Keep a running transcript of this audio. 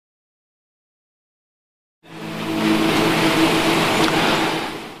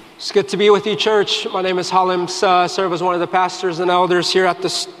It's good to be with you, church. My name is Halim Suh. I serve as one of the pastors and elders here at the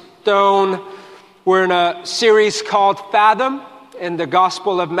Stone. We're in a series called Fathom in the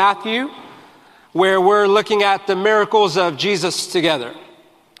Gospel of Matthew, where we're looking at the miracles of Jesus together.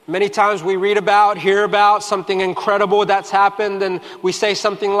 Many times we read about, hear about something incredible that's happened, and we say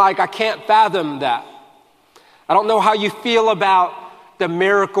something like, I can't fathom that. I don't know how you feel about the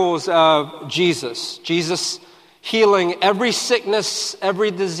miracles of Jesus. Jesus healing every sickness, every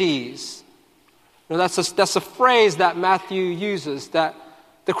disease. You know, that's a phrase that Matthew uses, that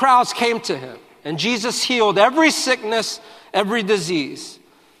the crowds came to him, and Jesus healed every sickness, every disease.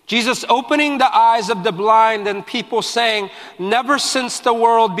 Jesus opening the eyes of the blind, and people saying, never since the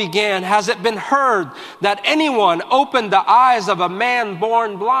world began has it been heard that anyone opened the eyes of a man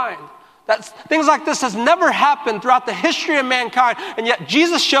born blind. Things like this has never happened throughout the history of mankind, and yet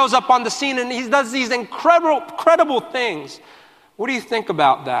Jesus shows up on the scene and he does these incredible things. What do you think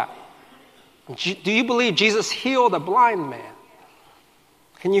about that? Do you believe Jesus healed a blind man?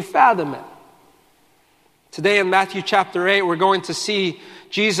 Can you fathom it? Today in Matthew chapter 8, we're going to see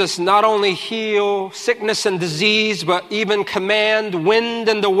Jesus not only heal sickness and disease, but even command wind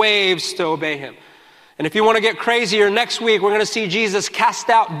and the waves to obey him. And if you want to get crazier, next week we're going to see Jesus cast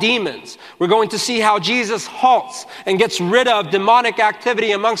out demons. We're going to see how Jesus halts and gets rid of demonic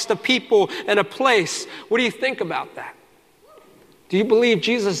activity amongst the people in a place. What do you think about that? Do you believe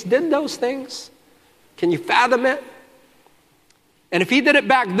Jesus did those things? Can you fathom it? And if he did it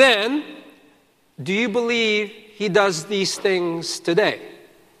back then, do you believe he does these things today?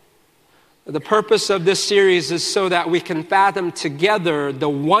 The purpose of this series is so that we can fathom together the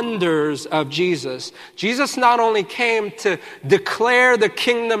wonders of Jesus. Jesus not only came to declare the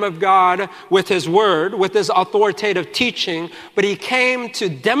kingdom of God with his word, with his authoritative teaching, but he came to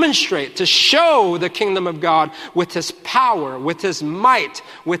demonstrate, to show the kingdom of God with his power, with his might,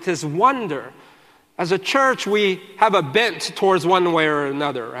 with his wonder. As a church, we have a bent towards one way or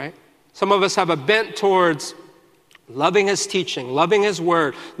another, right? Some of us have a bent towards loving his teaching, loving his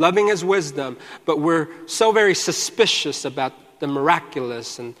word, loving his wisdom, but we're so very suspicious about the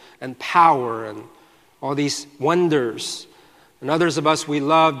miraculous and power and all these wonders. And others of us, we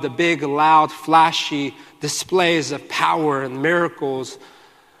love the big, loud, flashy displays of power and miracles,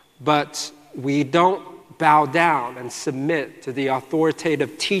 but we don't bow down and submit to the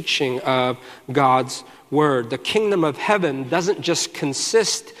authoritative teaching of God's word. The kingdom of heaven doesn't just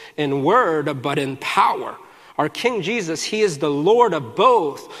consist in word, but in power. Our King Jesus, he is the Lord of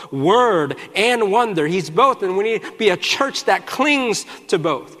both word and wonder. He's both, and we need to be a church that clings to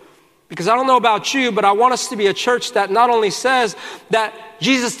both. Because I don't know about you, but I want us to be a church that not only says that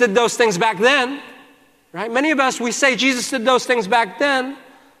Jesus did those things back then, right? Many of us, we say Jesus did those things back then,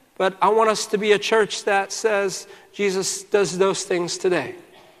 but I want us to be a church that says Jesus does those things today.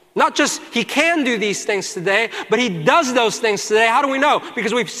 Not just he can do these things today, but he does those things today. How do we know?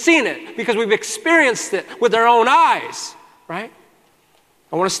 Because we've seen it, because we've experienced it with our own eyes, right?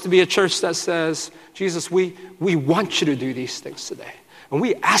 I want us to be a church that says, Jesus, we want you to do these things today. And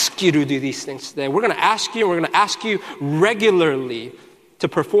we ask you to do these things today. We're going to ask you, and we're going to ask you regularly to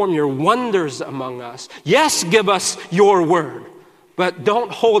perform your wonders among us. Yes, give us your word, but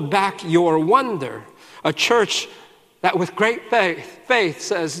don't hold back your wonder. A church that with great faith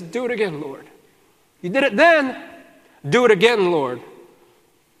says, do it again, Lord. You did it then, do it again, Lord.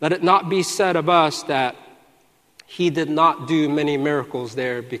 Let it not be said of us that he did not do many miracles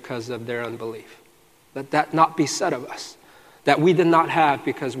there because of their unbelief. Let that not be said of us, that we did not have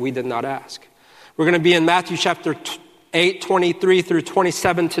because we did not ask. We're going to be in Matthew chapter 8, 23 through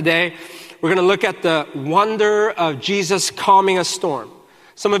 27 today. We're going to look at the wonder of Jesus calming a storm.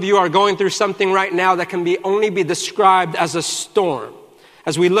 Some of you are going through something right now that can only be described as a storm.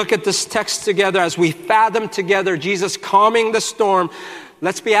 As we look at this text together, as we fathom together Jesus calming the storm,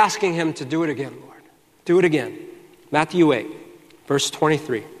 let's be asking him to do it again, Lord. Do it again. Matthew 8, verse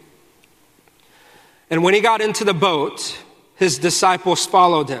 23. And when he got into the boat, his disciples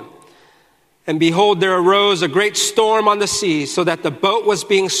followed him. And behold, there arose a great storm on the sea, so that the boat was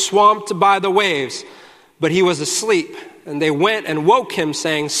being swamped by the waves, but he was asleep. And they went and woke him,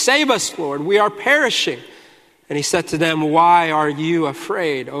 saying, save us, Lord, we are perishing. And he said to them, why are you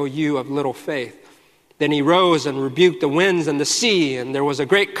afraid, O you of little faith? Then he rose and rebuked the winds and the sea, and there was a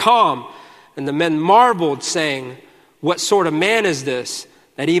great calm. And the men marveled, saying, what sort of man is this,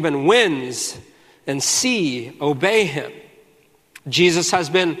 that even winds and sea obey him? Jesus has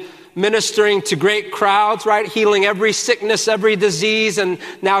been ministering to great crowds, right? Healing every sickness, every disease. And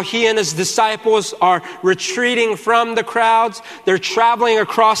now he and his disciples are retreating from the crowds. They're traveling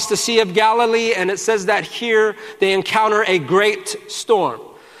across the Sea of Galilee. And it says that here they encounter a great storm.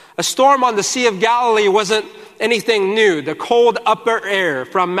 A storm on the Sea of Galilee wasn't anything new. The cold upper air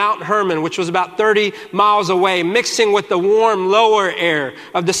from Mount Hermon, which was about 30 miles away, mixing with the warm lower air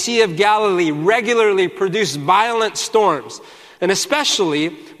of the Sea of Galilee, regularly produced violent storms. And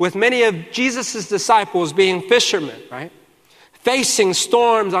especially with many of Jesus' disciples being fishermen, right? Facing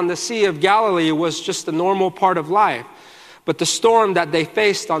storms on the Sea of Galilee was just a normal part of life. But the storm that they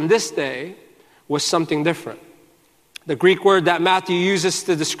faced on this day was something different. The Greek word that Matthew uses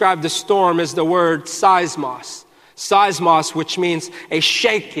to describe the storm is the word seismos. Seismos, which means a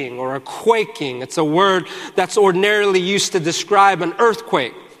shaking or a quaking. It's a word that's ordinarily used to describe an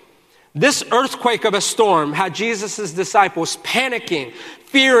earthquake. This earthquake of a storm had Jesus' disciples panicking,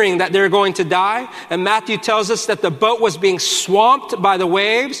 fearing that they're going to die. And Matthew tells us that the boat was being swamped by the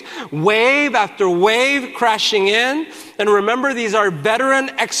waves, wave after wave crashing in. And remember, these are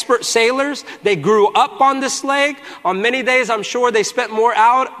veteran, expert sailors. They grew up on this lake. On many days, I'm sure they spent more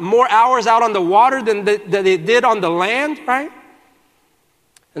hours out on the water than they did on the land, right?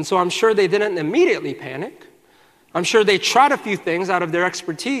 And so I'm sure they didn't immediately panic. I'm sure they tried a few things out of their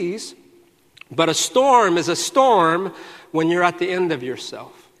expertise. But a storm is a storm when you're at the end of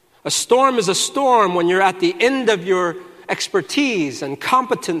yourself. A storm is a storm when you're at the end of your expertise and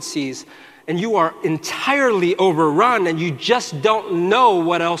competencies, and you are entirely overrun and you just don't know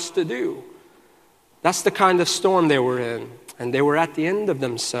what else to do. That's the kind of storm they were in. And they were at the end of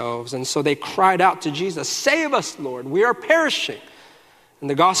themselves. And so they cried out to Jesus, "Save us, Lord, we are perishing." And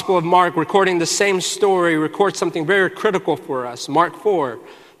the Gospel of Mark, recording the same story, records something very critical for us. Mark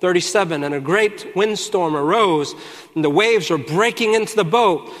 4:37, and a great windstorm arose, and the waves were breaking into the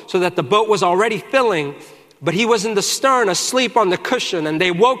boat, so that the boat was already filling. But he was in the stern, asleep on the cushion, and they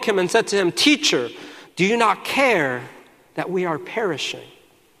woke him and said to him, "Teacher, do you not care that we are perishing?"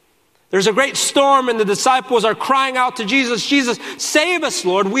 There's a great storm, and the disciples are crying out to Jesus, "Jesus, save us,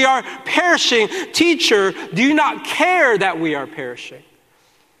 Lord, we are perishing. Teacher, do you not care that we are perishing?"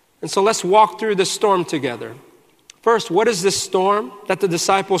 And so let's walk through the storm together. First, what is this storm that the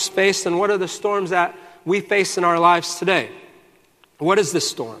disciples faced, and what are the storms that we face in our lives today? What is this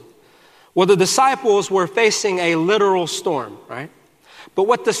storm? Well, the disciples were facing a literal storm, right? But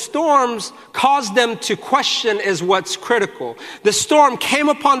what the storms caused them to question is what's critical. The storm came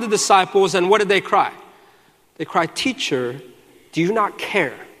upon the disciples, and what did they cry? They cried, "Teacher, do you not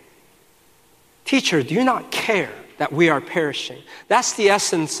care? Teacher, do you not care that we are perishing?" That's the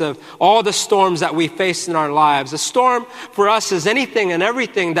essence of all the storms that we face in our lives. A storm for us is anything and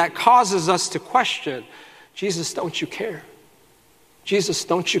everything that causes us to question, "Jesus, don't you care? Jesus,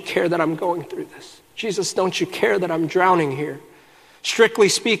 don't you care that I'm going through this? Jesus, don't you care that I'm drowning here?" Strictly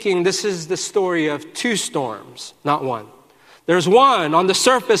speaking, this is the story of two storms, not one. There's one on the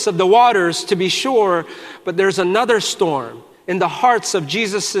surface of the waters, to be sure, but there's another storm in the hearts of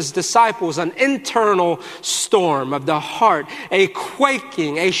Jesus' disciples, an internal storm of the heart, a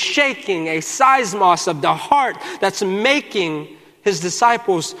quaking, a shaking, a seismos of the heart that's making his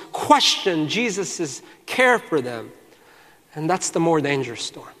disciples question Jesus' care for them. And that's the more dangerous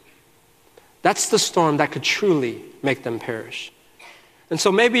storm. That's the storm that could truly make them perish. And so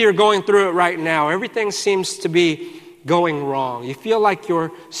maybe you're going through it right now. Everything seems to be going wrong. You feel like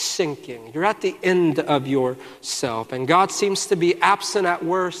you're sinking. You're at the end of yourself. And God seems to be absent at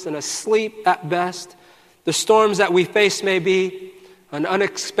worst and asleep at best. The storms that we face may be an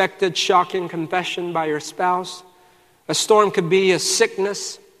unexpected, shocking confession by your spouse. A storm could be a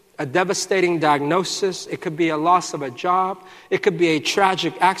sickness, a devastating diagnosis. It could be a loss of a job. It could be a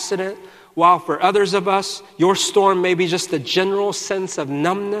tragic accident. While for others of us, your storm may be just a general sense of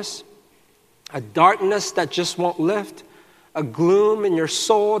numbness, a darkness that just won't lift, a gloom in your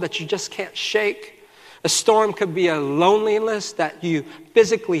soul that you just can't shake. A storm could be a loneliness that you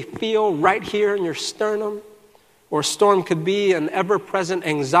physically feel right here in your sternum. Or a storm could be an ever-present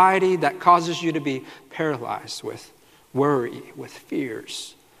anxiety that causes you to be paralyzed with worry, with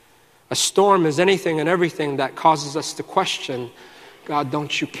fears. A storm is anything and everything that causes us to question, "God,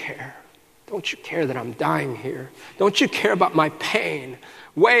 don't you care? Don't you care that I'm dying here? Don't you care about my pain?"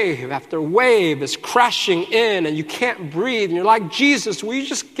 Wave after wave is crashing in and you can't breathe. And you're like, "Jesus, will you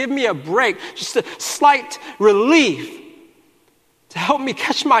just give me a break? Just a slight relief to help me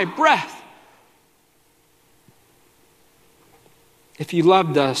catch my breath." If you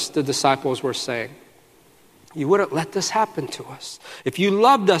loved us, the disciples were saying, you wouldn't let this happen to us. If you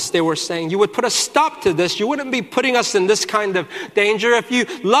loved us, they were saying, you would put a stop to this. You wouldn't be putting us in this kind of danger. If you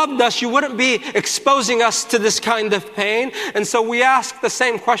loved us, you wouldn't be exposing us to this kind of pain. And so we ask the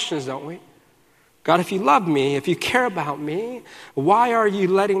same questions, don't we? God, if you love me, if you care about me, why are you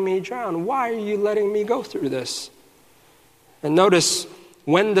letting me drown? Why are you letting me go through this? And notice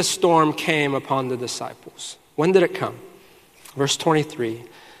when the storm came upon the disciples. When did it come? Verse 23,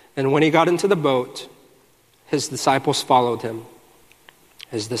 and when he got into the boat, his disciples followed him.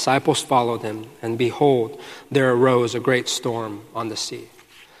 His disciples followed him, and behold, there arose a great storm on the sea.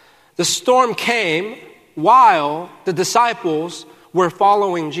 The storm came while the disciples were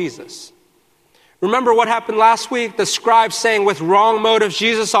following Jesus. Remember what happened last week? The scribe saying with wrong motives,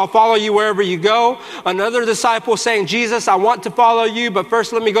 Jesus, I'll follow you wherever you go. Another disciple saying, Jesus, I want to follow you, but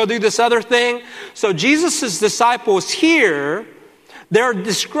first let me go do this other thing. So Jesus' disciples here, they're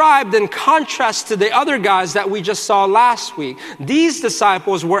described in contrast to the other guys that we just saw last week. These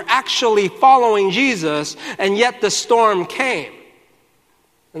disciples were actually following Jesus, and yet the storm came.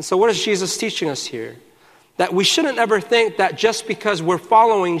 And so what is Jesus teaching us here? That we shouldn't ever think that just because we're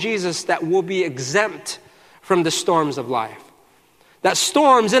following Jesus that we'll be exempt from the storms of life. That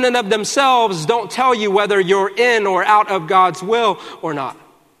storms in and of themselves don't tell you whether you're in or out of God's will or not.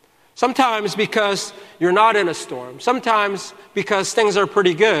 Sometimes because you're not in a storm. Sometimes because things are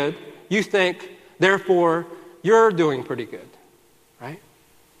pretty good, you think, therefore, you're doing pretty good, right?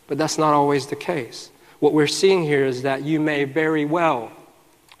 But that's not always the case. What we're seeing here is that you may very well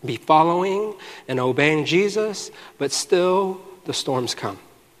be following and obeying Jesus, but still the storms come.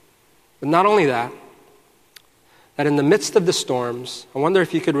 But not only that, that in the midst of the storms, I wonder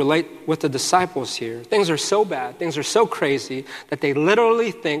if you could relate with the disciples here. Things are so bad, things are so crazy that they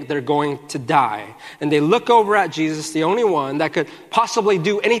literally think they're going to die. And they look over at Jesus, the only one that could possibly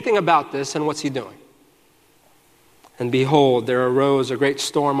do anything about this, and what's he doing? And behold, there arose a great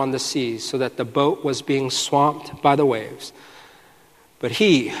storm on the sea, so that the boat was being swamped by the waves. But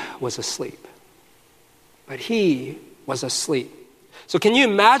he was asleep. But he was asleep. So can you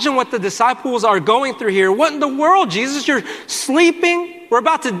imagine what the disciples are going through here? What in the world, Jesus? You're sleeping? We're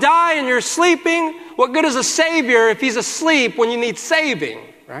about to die and you're sleeping? What good is a Savior if he's asleep when you need saving,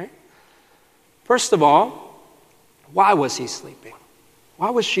 right? First of all, why was he sleeping?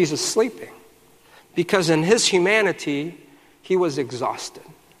 Why was Jesus sleeping? Because in his humanity, he was exhausted.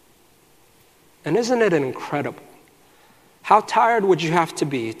 And isn't it incredible? How tired would you have to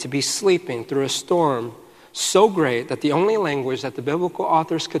be sleeping through a storm so great that the only language that the biblical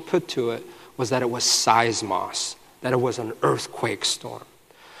authors could put to it was that it was seismos, that it was an earthquake storm.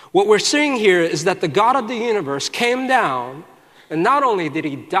 What we're seeing here is that the God of the universe came down, and not only did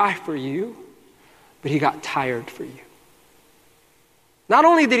he die for you, but he got tired for you. Not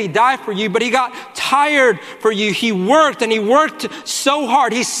only did he die for you, but he got tired for you. He worked and he worked so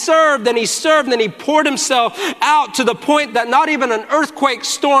hard. He served and he poured himself out to the point that not even an earthquake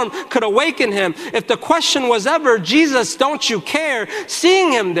storm could awaken him. If the question was ever, Jesus, don't you care?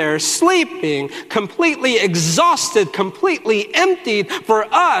 Seeing him there sleeping, completely exhausted, completely emptied for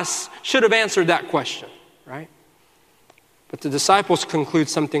us should have answered that question, right? But the disciples conclude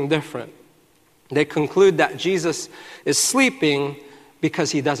something different. They conclude that Jesus is sleeping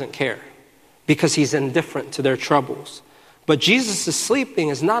because he doesn't care, because he's indifferent to their troubles. But Jesus' sleeping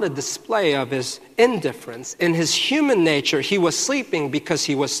is not a display of his indifference. In his human nature, he was sleeping because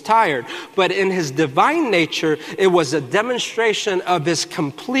he was tired. But in his divine nature, it was a demonstration of his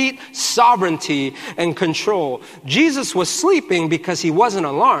complete sovereignty and control. Jesus was sleeping because he wasn't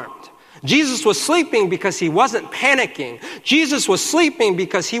alarmed. Jesus was sleeping because he wasn't panicking. Jesus was sleeping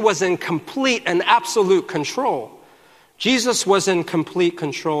because he was in complete and absolute control. Jesus was in complete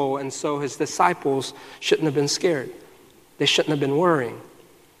control, and so his disciples shouldn't have been scared. They shouldn't have been worrying.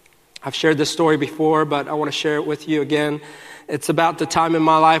 I've shared this story before, but I want to share it with you again. It's about the time in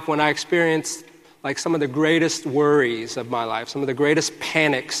my life when I experienced like some of the greatest worries of my life, some of the greatest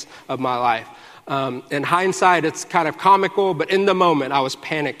panics of my life. In hindsight, it's kind of comical, but in the moment, I was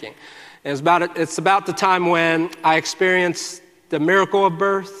panicking. And it's about the time when I experienced the miracle of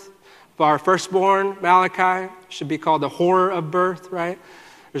birth. Our firstborn, Malachi, should be called the horror of birth, right?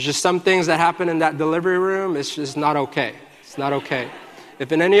 There's just some things that happen in that delivery room. It's just not okay. It's not okay.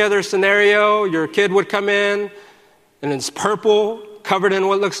 If in any other scenario, your kid would come in and it's purple, covered in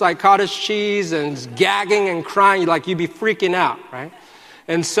what looks like cottage cheese, and it's gagging and crying, like you'd be freaking out, right?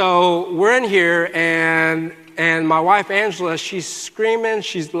 And so we're in here, and my wife, Angela, she's screaming.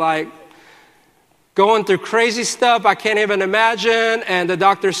 She's like, going through crazy stuff I can't even imagine. And the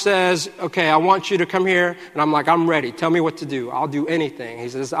doctor says, okay, I want you to come here. And I'm like, I'm ready. Tell me what to do. I'll do anything. He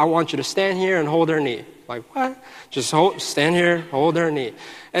says, I want you to stand here and hold her knee. Like, what? Just stand here, hold her knee.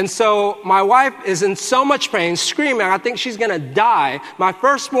 And so my wife is in so much pain, screaming. I think she's going to die. My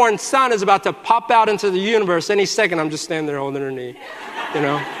firstborn son is about to pop out into the universe any second. I'm just standing there holding her knee, you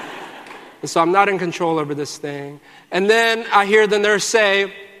know. And so I'm not in control over this thing. And then I hear the nurse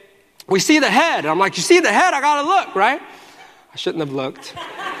say, we see the head. I'm like, you see the head? I got to look, right? I shouldn't have looked.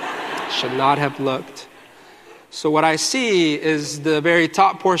 Should not have looked. So what I see is the very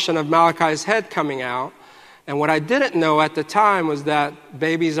top portion of Malachi's head coming out. And what I didn't know at the time was that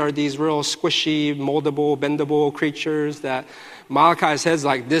babies are these real squishy, moldable, bendable creatures that Malachi's head's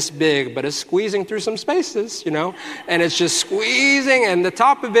like this big, but it's squeezing through some spaces, and it's just squeezing, and the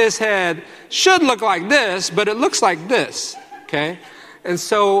top of his head should look like this, but it looks like this, okay? And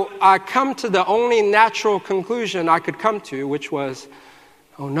so I come to the only natural conclusion I could come to, which was,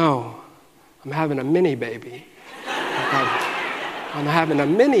 oh no, I'm having a mini baby. I'm having a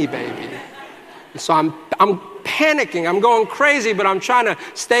mini baby. And so I'm panicking. I'm going crazy, but I'm trying to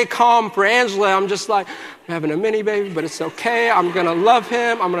stay calm for Angela. I'm just like, I'm having a mini baby, but it's okay. I'm going to love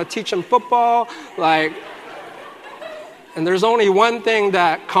him. I'm going to teach him football. And there's only one thing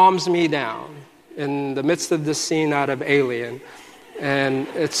that calms me down in the midst of this scene out of Alien, and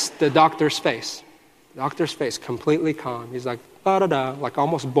it's the doctor's face. The doctor's face, completely calm. He's like, da-da-da, like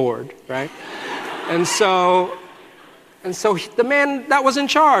almost bored, right? And so the man that was in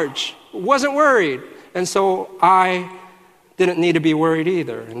charge wasn't worried. And so I didn't need to be worried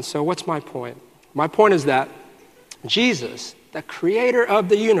either. And so what's my point? My point is that Jesus, the creator of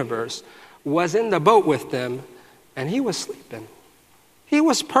the universe, was in the boat with them, and he was sleeping. He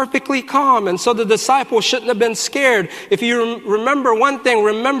was perfectly calm, and so the disciples shouldn't have been scared. If you remember one thing,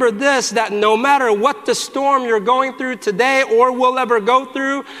 remember this, that no matter what the storm you're going through today or will ever go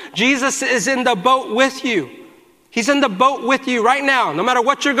through, Jesus is in the boat with you. He's in the boat with you right now, no matter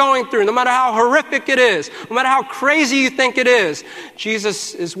what you're going through, no matter how horrific it is, no matter how crazy you think it is.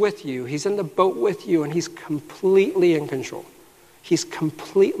 Jesus is with you. He's in the boat with you, and he's completely in control. He's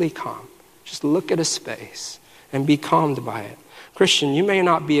completely calm. Just look at his face and be calmed by it. Christian, you may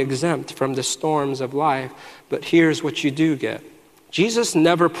not be exempt from the storms of life, but here's what you do get. Jesus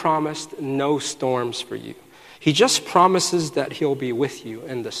never promised no storms for you. He just promises that he'll be with you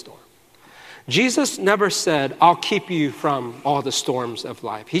in the storm. Jesus never said, I'll keep you from all the storms of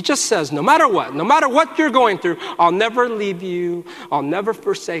life. He just says, no matter what you're going through, I'll never leave you. I'll never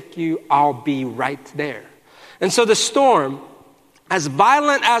forsake you. I'll be right there. And so the storm, as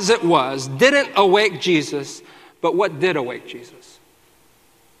violent as it was, didn't awake Jesus. But what did awake Jesus?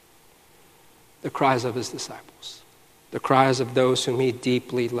 The cries of his disciples, the cries of those whom he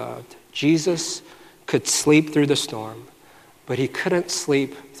deeply loved. Jesus could sleep through the storm, but he couldn't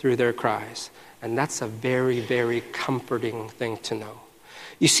sleep through their cries. And that's a very, very comforting thing to know.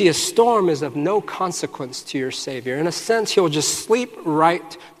 You see, a storm is of no consequence to your Savior. In a sense, he'll just sleep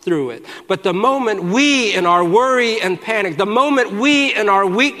right through it. But the moment we, in our worry and panic, the moment we, in our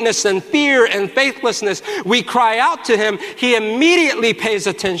weakness and fear and faithlessness, we cry out to him, he immediately pays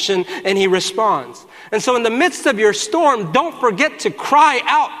attention and he responds. And so in the midst of your storm, don't forget to cry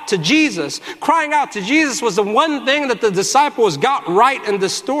out to Jesus. Crying out to Jesus was the one thing that the disciples got right in the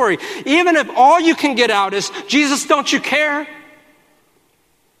story. Even if all you can get out is, Jesus, don't you care?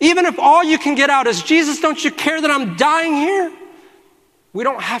 Even if all you can get out is, Jesus, don't you care that I'm dying here? We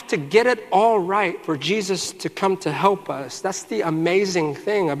don't have to get it all right for Jesus to come to help us. That's the amazing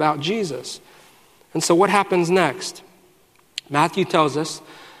thing about Jesus. And so what happens next? Matthew tells us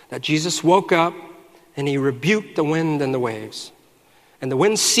that Jesus woke up and he rebuked the wind and the waves. And the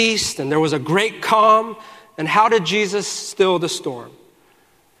wind ceased and there was a great calm. And how did Jesus still the storm?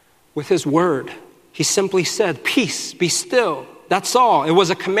 With his word. He simply said, peace, be still. That's all. It was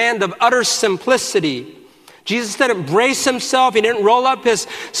a command of utter simplicity. Jesus didn't brace himself. He didn't roll up his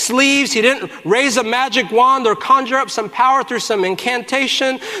sleeves. He didn't raise a magic wand or conjure up some power through some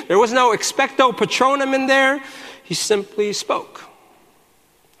incantation. There was no expecto patronum in there. He simply spoke.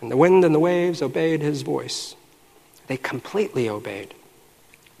 And the wind and the waves obeyed his voice. They completely obeyed.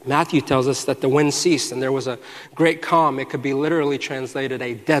 Matthew tells us that the wind ceased and there was a great calm. It could be literally translated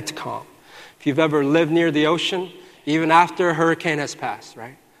a dead calm. If you've ever lived near the ocean, even after a hurricane has passed,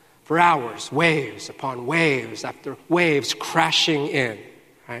 right? For hours, waves upon waves after waves crashing in,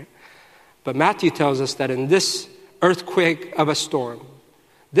 right? But Matthew tells us that in this earthquake of a storm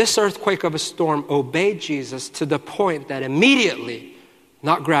obeyed Jesus to the point that immediately,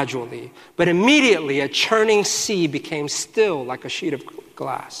 not gradually, but immediately a churning sea became still like a sheet of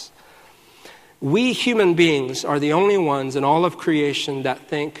glass. We human beings are the only ones in all of creation that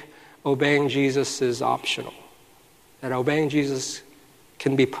think obeying Jesus is optional, that obeying Jesus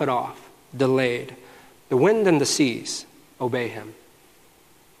can be put off, delayed. The wind and the seas obey him.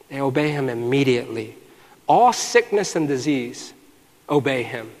 They obey him immediately. All sickness and disease obey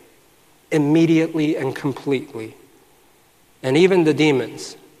him immediately and completely. And even the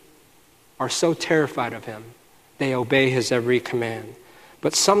demons are so terrified of him, they obey his every command.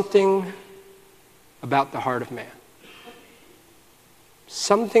 But something about the heart of man,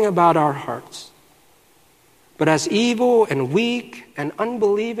 something about our hearts. But as evil and weak and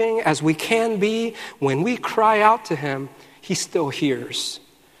unbelieving as we can be, when we cry out to him, he still hears.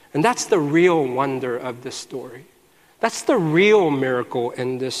 And that's the real wonder of this story. That's the real miracle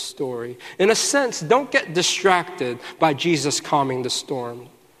in this story. In a sense, don't get distracted by Jesus calming the storm.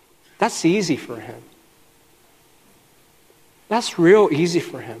 That's easy for him. That's real easy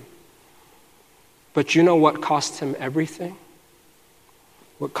for him. But you know what cost him everything?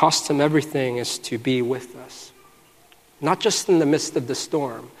 What cost him everything is to be with us. Not just in the midst of the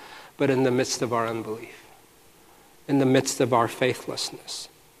storm, but in the midst of our unbelief, in the midst of our faithlessness.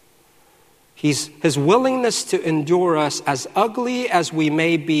 His willingness to endure us as ugly as we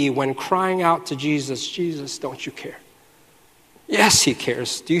may be when crying out to Jesus, Jesus, don't you care? Yes, he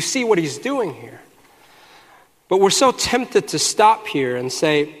cares. Do you see what he's doing here? But we're so tempted to stop here and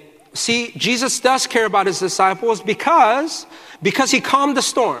say, see, Jesus does care about his disciples because he calmed the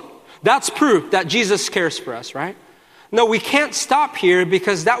storm. That's proof that Jesus cares for us, right? No, we can't stop here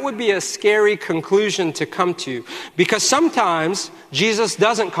because that would be a scary conclusion to come to. Because sometimes Jesus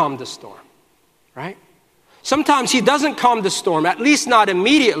doesn't calm the storm. Right? Sometimes he doesn't calm the storm, at least not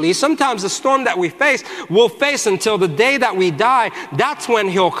immediately. Sometimes the storm that we face, we'll face until the day that we die. That's when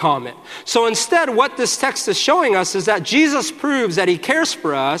he'll calm it. So instead, what this text is showing us is that Jesus proves that he cares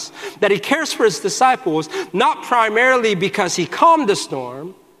for us, that he cares for his disciples, not primarily because he calmed the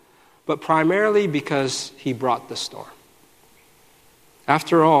storm, but primarily because he brought the storm.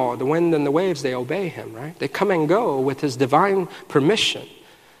 After all, the wind and the waves, they obey him, right? They come and go with his divine permission.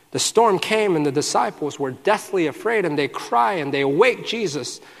 The storm came and the disciples were deathly afraid and they cry and they awake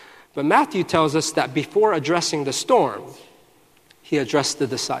Jesus. But Matthew tells us that before addressing the storm, he addressed the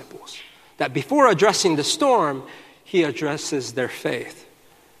disciples. That before addressing the storm, he addresses their faith.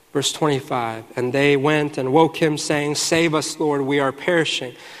 Verse 25, and they went and woke him saying, save us, Lord, we are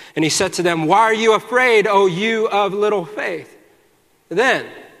perishing. And he said to them, why are you afraid, O you of little faith?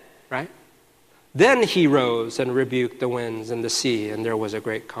 Then he rose and rebuked the winds and the sea, and there was a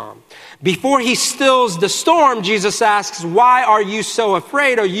great calm. Before he stills the storm, Jesus asks, why are you so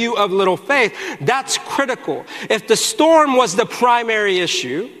afraid, O you of little faith? That's critical. If the storm was the primary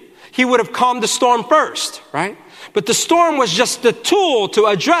issue, he would have calmed the storm first, right? But the storm was just the tool to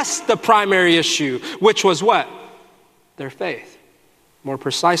address the primary issue, which was what? Their faith. More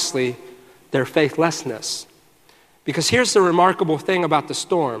precisely, their faithlessness. Because here's the remarkable thing about the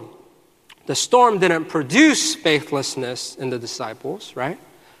storm. The storm didn't produce faithlessness in the disciples, right?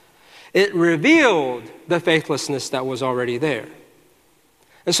 It revealed the faithlessness that was already there.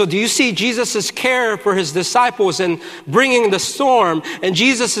 And so do you see Jesus' care for his disciples in bringing the storm, and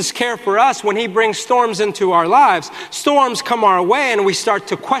Jesus' care for us when he brings storms into our lives? Storms come our way and we start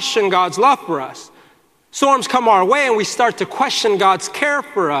to question God's love for us. Storms come our way and we start to question God's care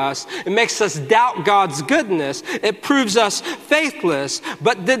for us. It makes us doubt God's goodness. It proves us faithless.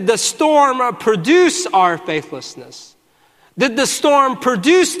 But did the storm produce our faithlessness? Did the storm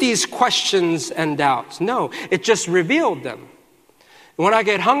produce these questions and doubts? No, it just revealed them. When I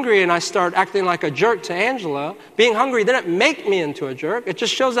get hungry and I start acting like a jerk to Angela, being hungry didn't make me into a jerk. It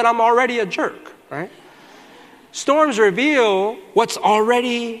just shows that I'm already a jerk, right? Storms reveal what's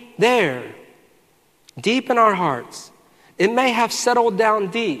already there. Deep in our hearts, it may have settled down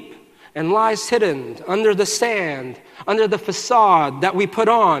deep and lies hidden under the sand, under the facade that we put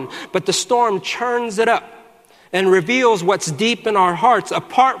on, but the storm churns it up and reveals what's deep in our hearts.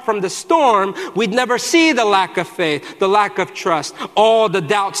 Apart from the storm, we'd never see the lack of faith, the lack of trust, all the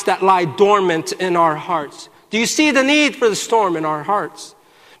doubts that lie dormant in our hearts. Do you see the need for the storm in our hearts?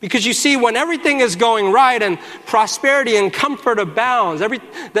 Because you see, when everything is going right and prosperity and comfort abounds,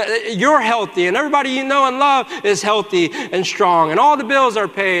 you're healthy and everybody you know and love is healthy and strong and all the bills are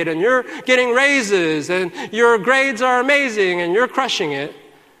paid and you're getting raises and your grades are amazing and you're crushing it.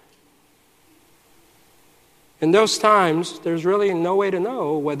 In those times, there's really no way to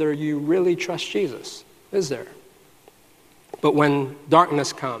know whether you really trust Jesus, is there? But when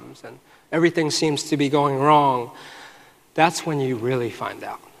darkness comes and everything seems to be going wrong, that's when you really find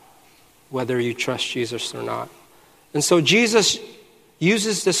out whether you trust Jesus or not. And so Jesus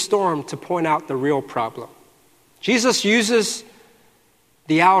uses the storm to point out the real problem. Jesus uses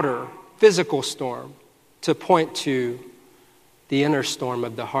the outer physical storm to point to the inner storm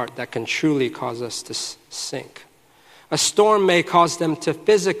of the heart that can truly cause us to sink. A storm may cause them to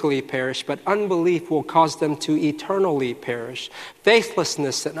physically perish, but unbelief will cause them to eternally perish.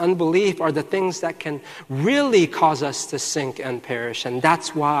 Faithlessness and unbelief are the things that can really cause us to sink and perish, and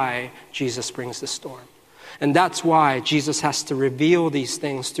that's why Jesus brings the storm. And that's why Jesus has to reveal these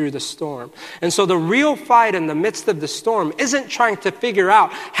things through the storm. And so the real fight in the midst of the storm isn't trying to figure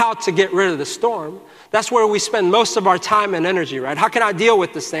out how to get rid of the storm. That's where we spend most of our time and energy, right? How can I deal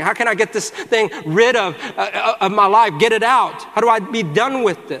with this thing? How can I get this thing rid of my life, get it out? How do I be done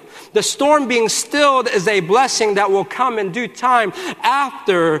with it? The storm being stilled is a blessing that will come in due time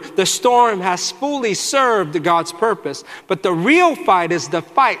after the storm has fully served God's purpose. But the real fight is the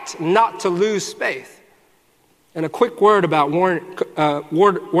fight not to lose faith. And a quick word about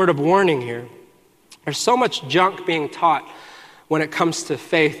word of warning here. There's so much junk being taught when it comes to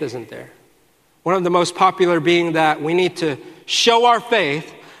faith, isn't there? One of the most popular being that we need to show our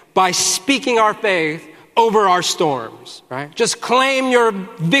faith by speaking our faith over our storms, right? Just claim your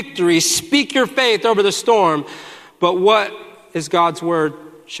victory, speak your faith over the storm. But what is God's word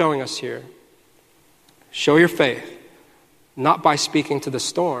showing us here? Show your faith, not by speaking to the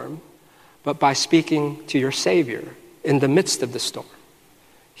storm, but by speaking to your Savior in the midst of the storm.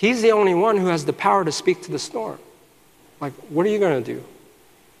 He's the only one who has the power to speak to the storm. Like, what are you going to do?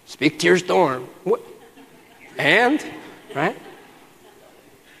 Speak to your storm. What? And, right?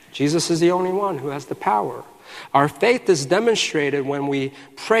 Jesus is the only one who has the power. Our faith is demonstrated when we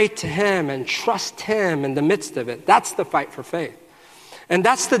pray to Him and trust Him in the midst of it. That's the fight for faith. And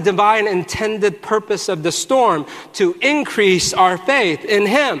that's the divine intended purpose of the storm, to increase our faith in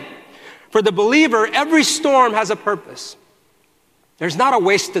Him. For the believer, every storm has a purpose. There's not a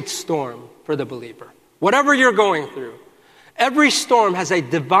wasted storm for the believer. Whatever you're going through, every storm has a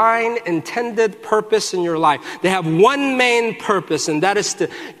divine intended purpose in your life. They have one main purpose, and that is to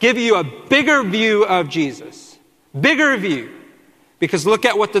give you a bigger view of Jesus. Bigger view. Because look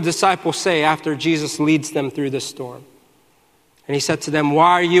at what the disciples say after Jesus leads them through this storm. And He said to them,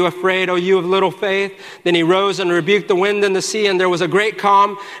 "Why are you afraid, O you of little faith?" Then He rose and rebuked the wind and the sea, and there was a great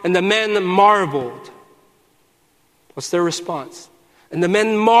calm, and the men marveled. What's their response? And the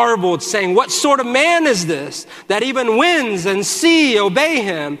men marveled, saying, "What sort of man is this, that even winds and sea obey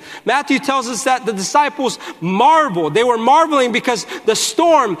Him?" Matthew tells us that the disciples marveled. They were marveling because the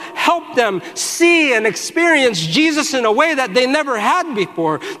storm helped them see and experience Jesus in a way that they never had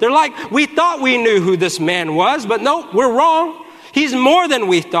before. They're like, "We thought we knew who this man was, but no, we're wrong. He's more than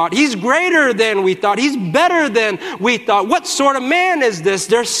we thought. He's greater than we thought. He's better than we thought. What sort of man is this?"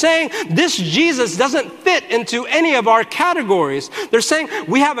 They're saying this Jesus doesn't fit into any of our categories. They're saying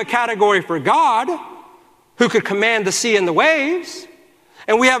we have a category for God, who could command the sea and the waves.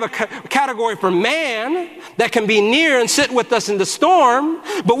 And we have a category for man that can be near and sit with us in the storm.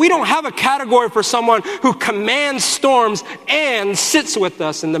 But we don't have a category for someone who commands storms and sits with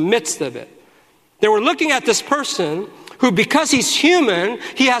us in the midst of it. They were looking at this person who, because he's human,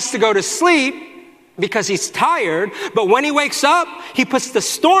 he has to go to sleep because he's tired. But when he wakes up, he puts the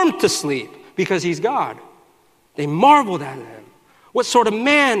storm to sleep because he's God. They marveled at him. What sort of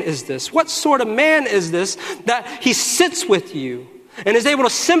man is this? What sort of man is this that he sits with you and is able to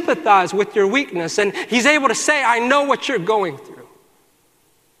sympathize with your weakness? And he's able to say, "I know what you're going through.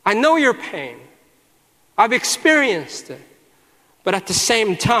 I know your pain. I've experienced it." But at the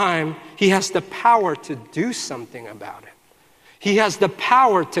same time, he has the power to do something about it. He has the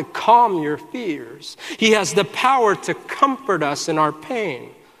power to calm your fears. He has the power to comfort us in our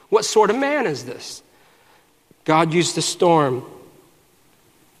pain. What sort of man is this? God used the storm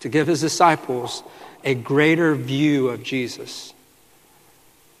to give His disciples a greater view of Jesus.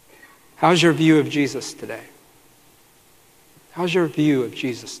 How's your view of Jesus today? How's your view of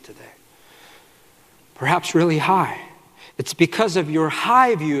Jesus today? Perhaps really high. It's because of your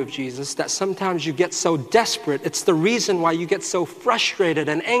high view of Jesus that sometimes you get so desperate. It's the reason why you get so frustrated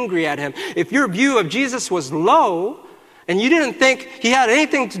and angry at Him. If your view of Jesus was low and you didn't think He had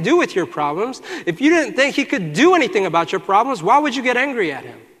anything to do with your problems, if you didn't think He could do anything about your problems, why would you get angry at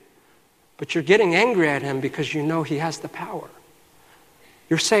Him? But you're getting angry at Him because you know He has the power.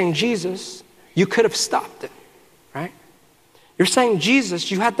 You're saying, "Jesus, you could have stopped it," right? You're saying, "Jesus,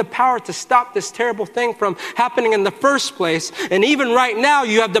 you had the power to stop this terrible thing from happening in the first place. And even right now,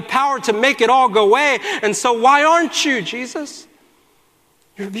 you have the power to make it all go away. And so why aren't you, Jesus?"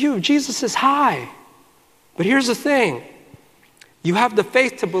 Your view of Jesus is high. But here's the thing. You have the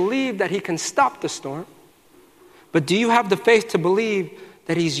faith to believe that He can stop the storm. But do you have the faith to believe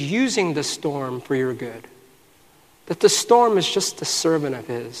that He's using the storm for your good? That the storm is just a servant of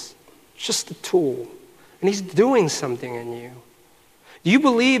His. It's just a tool. And He's doing something in you. Do you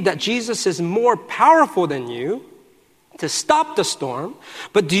believe that Jesus is more powerful than you to stop the storm?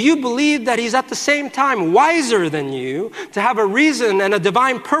 But do you believe that He's at the same time wiser than you to have a reason and a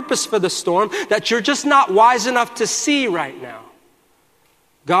divine purpose for the storm that you're just not wise enough to see right now?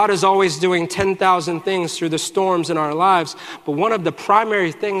 God is always doing 10,000 things through the storms in our lives, but one of the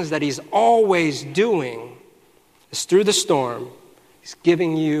primary things that he's always doing is through the storm, he's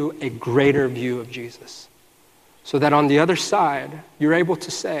giving you a greater view of Jesus. So that on the other side, you're able to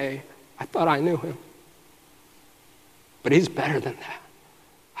say, I thought I knew him, but he's better than that.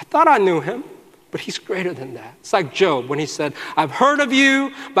 I thought I knew him, but he's greater than that. It's like Job when he said, I've heard of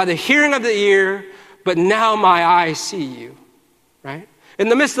you by the hearing of the ear, but now my eyes see you, right? In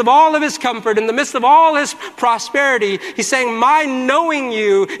the midst of all of his comfort, in the midst of all his prosperity, he's saying, my knowing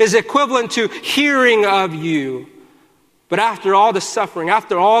you is equivalent to hearing of you. But after all the suffering,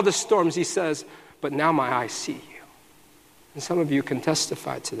 after all the storms, he says, but now my eyes see you. And some of you can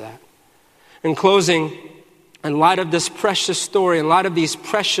testify to that. In closing, in light of this precious story, in light of these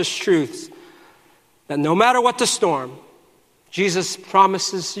precious truths, that no matter what the storm, Jesus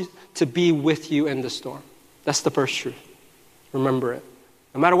promises to be with you in the storm. That's the first truth. Remember it.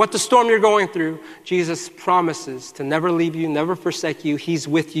 No matter what the storm you're going through, Jesus promises to never leave you, never forsake you. He's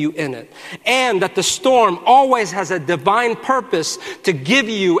with you in it. And that the storm always has a divine purpose to give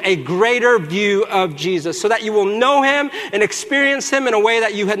you a greater view of Jesus so that you will know him and experience him in a way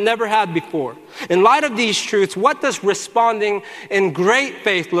that you had never had before. In light of these truths, what does responding in great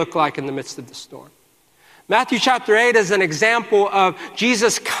faith look like in the midst of the storm? Matthew chapter 8 is an example of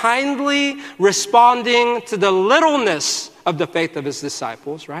Jesus kindly responding to the littleness of the faith of his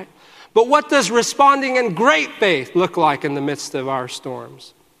disciples, right? But what does responding in great faith look like in the midst of our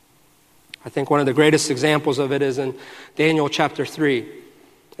storms? I think one of the greatest examples of it is in Daniel chapter 3.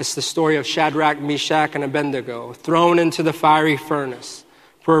 It's the story of Shadrach, Meshach, and Abednego thrown into the fiery furnace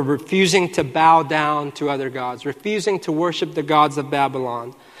for refusing to bow down to other gods, refusing to worship the gods of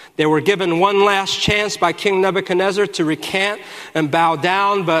Babylon. They were given one last chance by King Nebuchadnezzar to recant and bow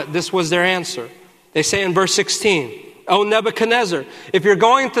down, but this was their answer. They say in verse 16, O Nebuchadnezzar, if you're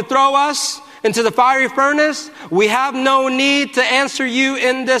going to throw us into the fiery furnace, we have no need to answer you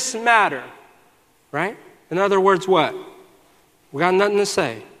in this matter. Right? In other words, what? We got nothing to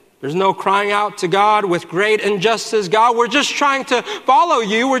say. There's no crying out to God with great injustice. God, we're just trying to follow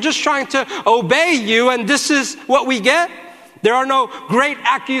you. We're just trying to obey you, and this is what we get. There are no great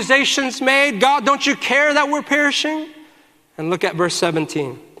accusations made. God, don't you care that we're perishing? And look at verse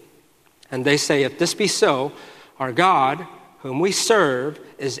 17. And they say, if this be so, our God, whom we serve,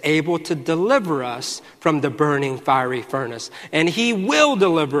 is able to deliver us from the burning fiery furnace. And he will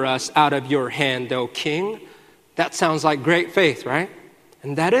deliver us out of your hand, O king. That sounds like great faith, right?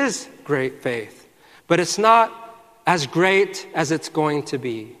 And that is great faith. But it's not as great as it's going to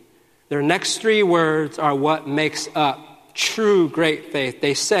be. Their next three words are what makes up true great faith.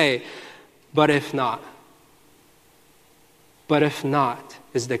 They say, but if not. But if not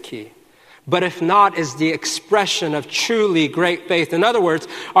is the key. But if not is the expression of truly great faith. In other words,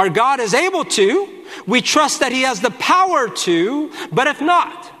 our God is able to. We trust that he has the power to, but if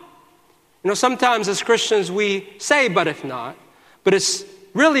not. You know, sometimes as Christians we say, but if not, but it's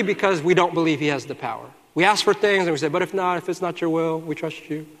really because we don't believe he has the power. We ask for things and we say, but if not, if it's not your will, we trust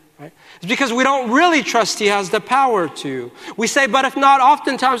you. Right? It's because we don't really trust he has the power to. We say, but if not,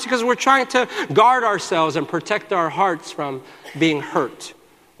 oftentimes because we're trying to guard ourselves and protect our hearts from being hurt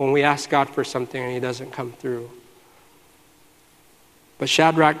when we ask God for something and he doesn't come through. But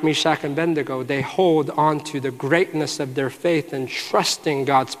Shadrach, Meshach, and Abednego, they hold on to the greatness of their faith and trusting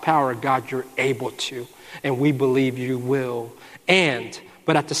God's power. God, you're able to, and we believe you will.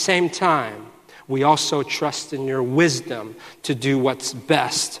 But at the same time, we also trust in your wisdom to do what's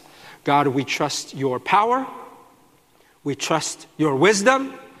best. God, we trust your power. We trust your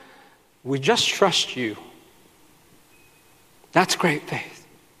wisdom. We just trust you. That's great faith.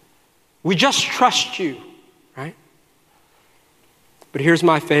 We just trust you, right? But here's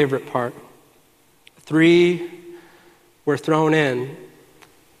my favorite part. 3 were thrown in,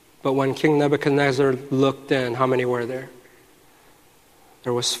 but when King Nebuchadnezzar looked in, how many were there?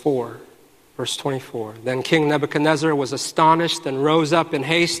 There was 4. Verse 24. Then King Nebuchadnezzar was astonished and rose up in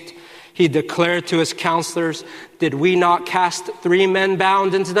haste. He declared to his counselors, did we not cast 3 men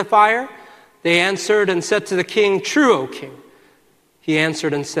bound into the fire? They answered and said to the king, true, O king. He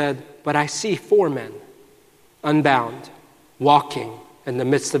answered and said, but I see 4 men, unbound, walking in the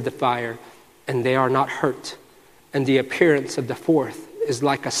midst of the fire, and they are not hurt. And the appearance of the 4th is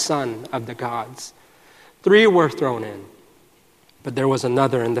like a son of the gods. 3 were thrown in, but there was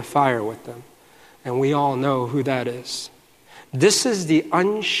another in the fire with them. And we all know who that is. This is the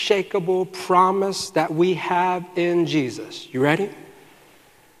unshakable promise that we have in Jesus. You ready?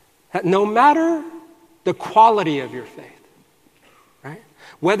 That no matter the quality of your faith, right?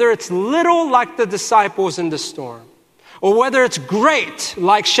 Whether it's little like the disciples in the storm, or whether it's great,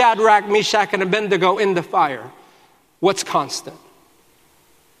 like Shadrach, Meshach, and Abednego in the fire, what's constant?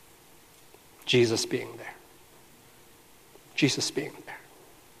 Jesus being there. Jesus being there.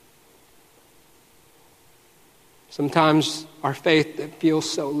 Sometimes our faith, it feels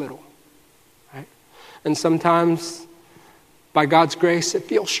so little, right? And sometimes, by God's grace, it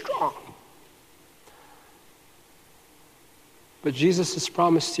feels strong. But Jesus'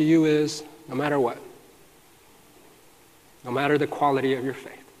 promise to you is, no matter what, no matter the quality of your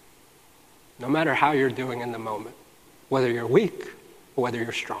faith, no matter how you're doing in the moment, whether you're weak or whether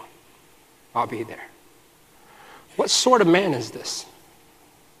you're strong, I'll be there. What sort of man is this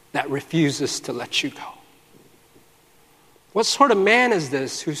that refuses to let you go? What sort of man is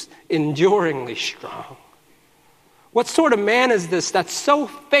this who's enduringly strong? What sort of man is this that's so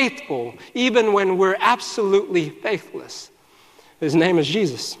faithful even when we're absolutely faithless? His name is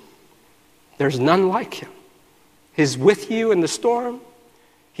Jesus. There's none like him. He's with you in the storm.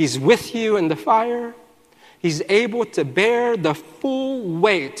 He's with you in the fire. He's able to bear the full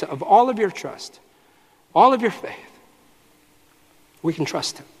weight of all of your trust, all of your faith. We can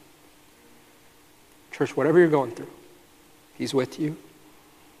trust him. Church, whatever you're going through, he's with you,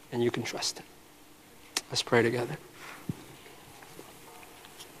 and you can trust him. Let's pray together.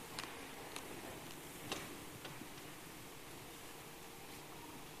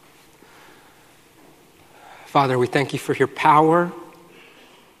 Father, we thank you for your power,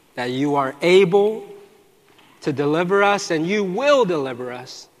 that you are able to deliver us, and you will deliver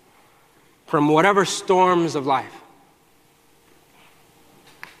us from whatever storms of life.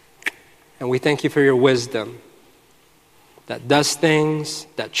 And we thank you for your wisdom that does things,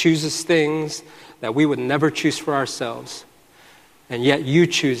 that chooses things that we would never choose for ourselves. And yet you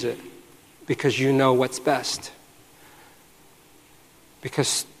choose it because you know what's best.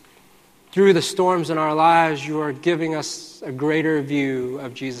 Because through the storms in our lives, you are giving us a greater view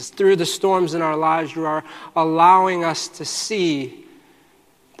of Jesus. Through the storms in our lives, you are allowing us to see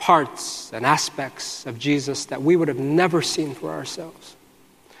parts and aspects of Jesus that we would have never seen for ourselves.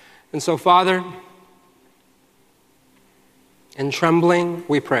 And so, Father, in trembling,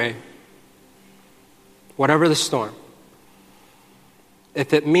 we pray, whatever the storm,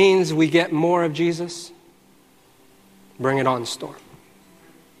 if it means we get more of Jesus, bring it on, storm.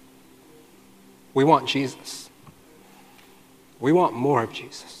 We want Jesus. We want more of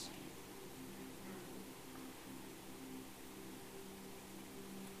Jesus.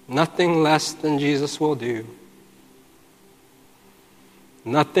 Nothing less than Jesus will do.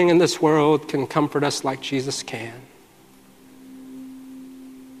 Nothing in this world can comfort us like Jesus can.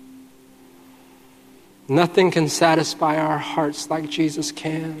 Nothing can satisfy our hearts like Jesus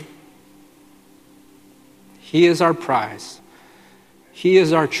can. He is our prize. He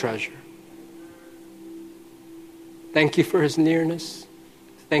is our treasure. Thank you for his nearness.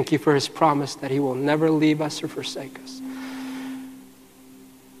 Thank you for his promise that he will never leave us or forsake us.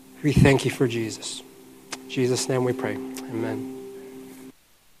 We thank you for Jesus. In Jesus' name we pray. Amen.